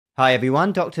Hi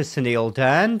everyone, Dr. Sunil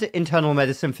Dhand, internal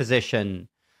medicine physician.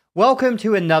 Welcome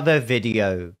to another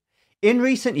video. In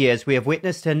recent years, we have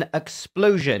witnessed an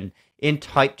explosion in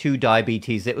type 2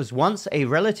 diabetes. It was once a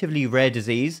relatively rare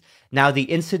disease. Now the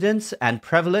incidence and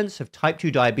prevalence of type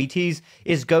 2 diabetes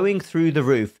is going through the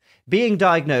roof, being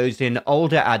diagnosed in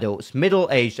older adults,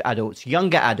 middle-aged adults,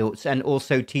 younger adults, and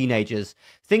also teenagers.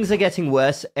 Things are getting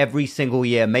worse every single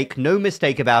year. Make no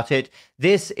mistake about it,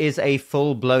 this is a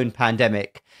full-blown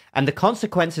pandemic. And the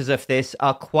consequences of this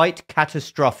are quite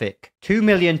catastrophic. 2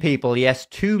 million people, yes,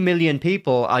 2 million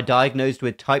people are diagnosed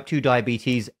with type 2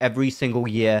 diabetes every single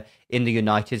year in the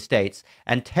United States,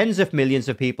 and tens of millions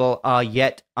of people are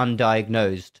yet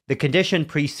undiagnosed. The condition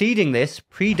preceding this,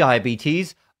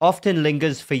 prediabetes, often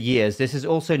lingers for years. This is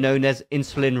also known as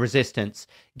insulin resistance,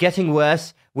 getting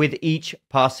worse with each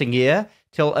passing year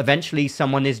till eventually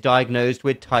someone is diagnosed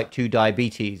with type 2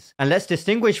 diabetes. And let's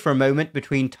distinguish for a moment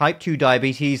between type 2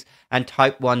 diabetes and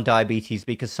type 1 diabetes,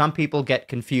 because some people get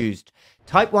confused.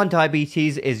 Type 1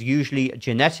 diabetes is usually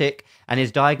genetic and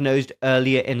is diagnosed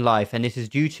earlier in life, and it is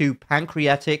due to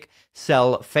pancreatic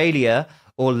cell failure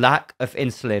or lack of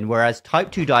insulin, whereas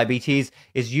type 2 diabetes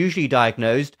is usually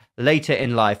diagnosed later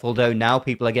in life, although now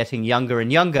people are getting younger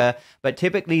and younger, but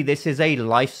typically this is a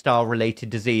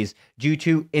lifestyle-related disease due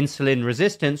to insulin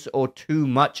resistance or too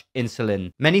much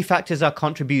insulin. Many factors are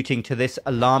contributing to this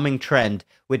alarming trend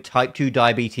with type 2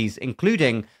 diabetes,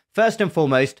 including, first and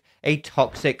foremost, a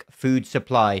toxic food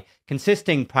supply,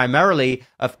 consisting primarily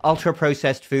of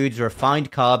ultra-processed foods,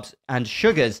 refined carbs, and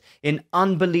sugars in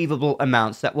unbelievable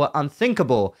amounts that were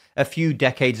unthinkable a few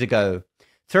decades ago.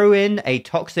 Throw in a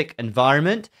toxic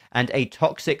environment and a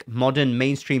toxic modern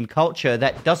mainstream culture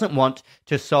that doesn't want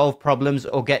to solve problems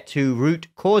or get to root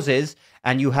causes,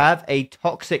 and you have a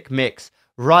toxic mix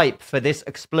ripe for this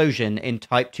explosion in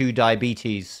type 2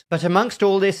 diabetes. But amongst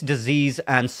all this disease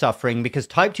and suffering, because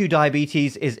type 2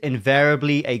 diabetes is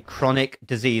invariably a chronic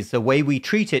disease, the way we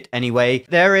treat it anyway,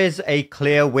 there is a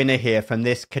clear winner here from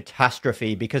this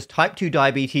catastrophe, because type 2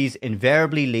 diabetes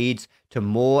invariably leads to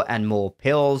more and more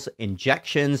pills,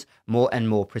 injections, more and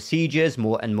more procedures,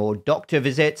 more and more doctor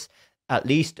visits. At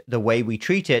least the way we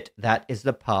treat it, that is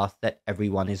the path that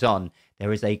everyone is on.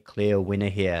 There is a clear winner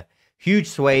here. Huge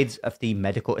swathes of the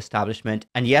medical establishment,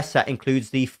 and yes, that includes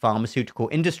the pharmaceutical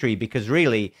industry, because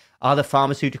really, are the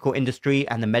pharmaceutical industry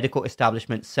and the medical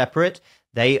establishment separate?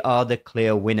 They are the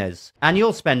clear winners.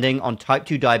 Annual spending on type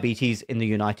 2 diabetes in the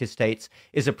United States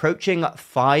is approaching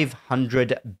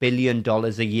 $500 billion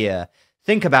a year.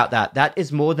 Think about that. That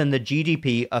is more than the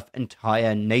GDP of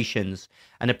entire nations.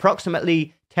 And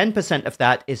approximately 10% of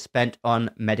that is spent on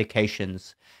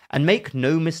medications. And make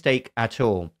no mistake at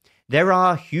all, there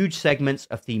are huge segments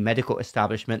of the medical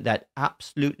establishment that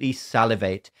absolutely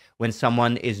salivate when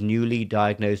someone is newly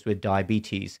diagnosed with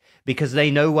diabetes, because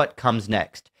they know what comes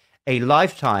next. A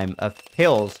lifetime of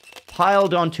pills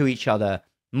piled onto each other,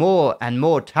 more and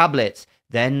more tablets,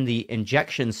 then the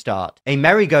injections start. A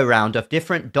merry-go-round of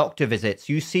different doctor visits.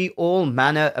 You see all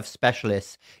manner of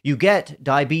specialists. You get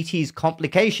diabetes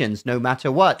complications no matter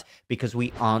what, because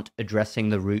we aren't addressing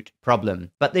the root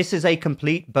problem. But this is a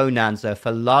complete bonanza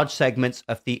for large segments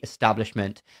of the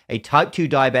establishment. A type 2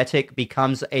 diabetic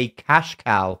becomes a cash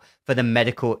cow for the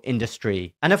medical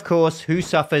industry. And of course, who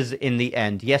suffers in the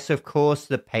end? Yes, of course,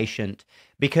 the patient.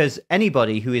 Because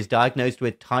anybody who is diagnosed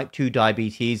with type 2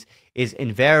 diabetes is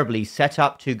invariably set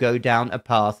up to go down a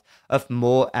path of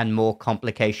more and more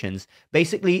complications.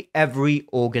 Basically, every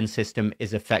organ system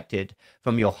is affected,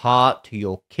 from your heart to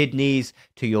your kidneys,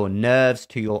 to your nerves,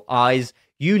 to your eyes,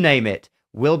 you name it,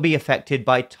 will be affected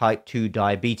by type 2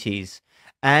 diabetes.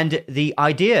 And the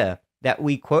idea that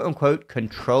we quote-unquote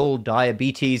control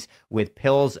diabetes with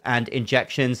pills and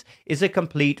injections is a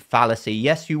complete fallacy.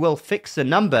 Yes, you will fix the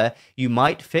number, you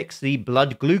might fix the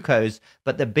blood glucose,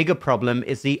 but the bigger problem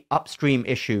is the upstream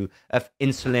issue of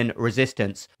insulin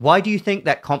resistance. Why do you think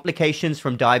that complications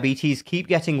from diabetes keep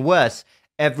getting worse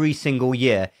every single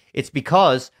year? It's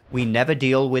because we never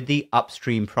deal with the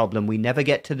upstream problem. We never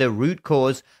get to the root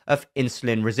cause of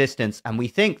insulin resistance. And we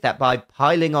think that by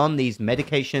piling on these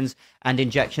medications and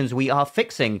injections, we are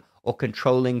fixing or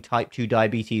controlling type 2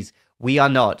 diabetes. We are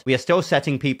not. We are still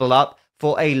setting people up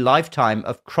for a lifetime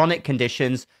of chronic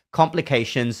conditions,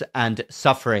 complications, and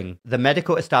suffering. The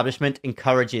medical establishment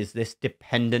encourages this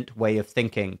dependent way of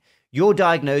thinking. You're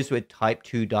diagnosed with type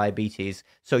 2 diabetes,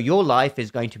 so your life is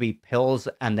going to be pills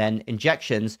and then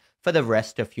injections for the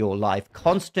rest of your life.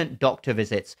 Constant doctor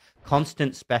visits,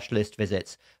 constant specialist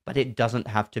visits, but it doesn't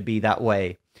have to be that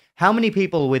way. How many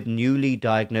people with newly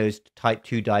diagnosed type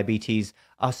 2 diabetes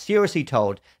are seriously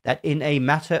told that in a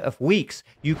matter of weeks,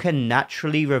 you can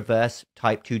naturally reverse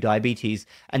type 2 diabetes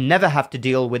and never have to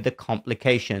deal with the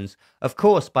complications. Of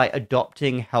course, by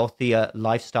adopting healthier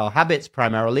lifestyle habits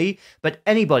primarily, but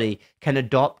anybody can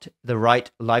adopt the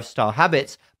right lifestyle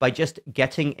habits by just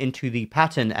getting into the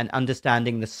pattern and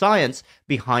understanding the science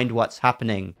behind what's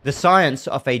happening. The science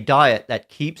of a diet that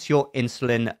keeps your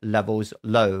insulin levels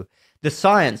low. The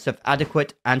science of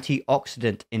adequate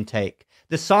antioxidant intake.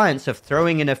 The science of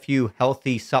throwing in a few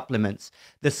healthy supplements.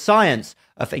 The science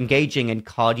of engaging in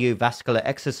cardiovascular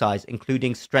exercise,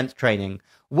 including strength training.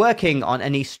 Working on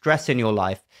any stress in your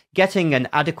life. Getting an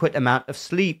adequate amount of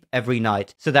sleep every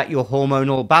night so that your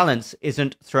hormonal balance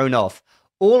isn't thrown off.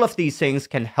 All of these things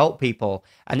can help people,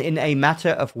 and in a matter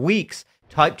of weeks,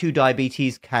 type 2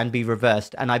 diabetes can be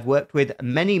reversed. And I've worked with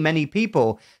many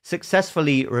people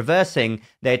successfully reversing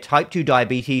their type 2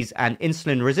 diabetes and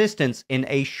insulin resistance in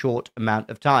a short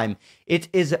amount of time. It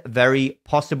is very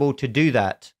possible to do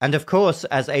that. And of course,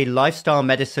 as a lifestyle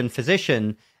medicine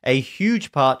physician, a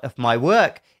huge part of my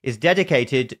work is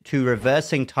dedicated to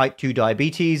reversing type 2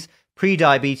 diabetes,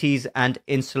 prediabetes, and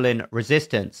insulin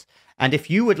resistance. And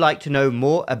if you would like to know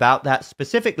more about that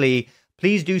specifically,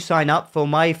 please do sign up for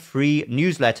my free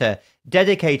newsletter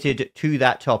dedicated to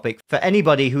that topic. For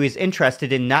anybody who is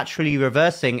interested in naturally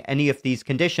reversing any of these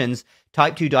conditions,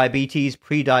 type 2 diabetes,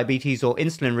 prediabetes, or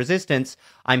insulin resistance,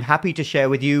 I'm happy to share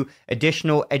with you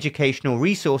additional educational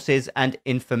resources and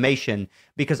information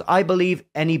because I believe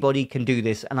anybody can do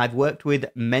this, and I've worked with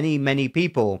many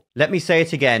people. Let me say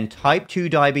it again, type 2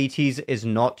 diabetes is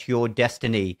not your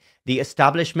destiny. The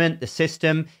establishment, the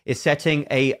system, is setting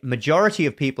a majority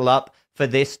of people up for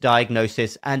this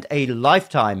diagnosis and a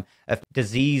lifetime of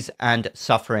disease and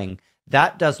suffering.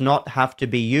 That does not have to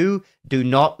be you. Do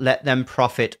not let them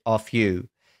profit off you.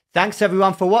 Thanks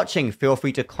everyone for watching. Feel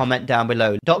free to comment down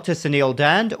below. Dr. Sunil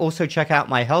Dhand. Also check out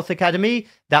my Health Academy.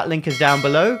 That link is down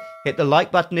below. Hit the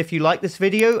like button if you like this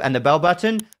video and the bell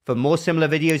button for more similar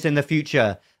videos in the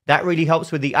future. That really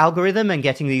helps with the algorithm and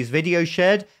getting these videos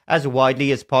shared as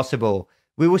widely as possible.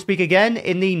 We will speak again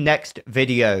in the next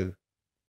video.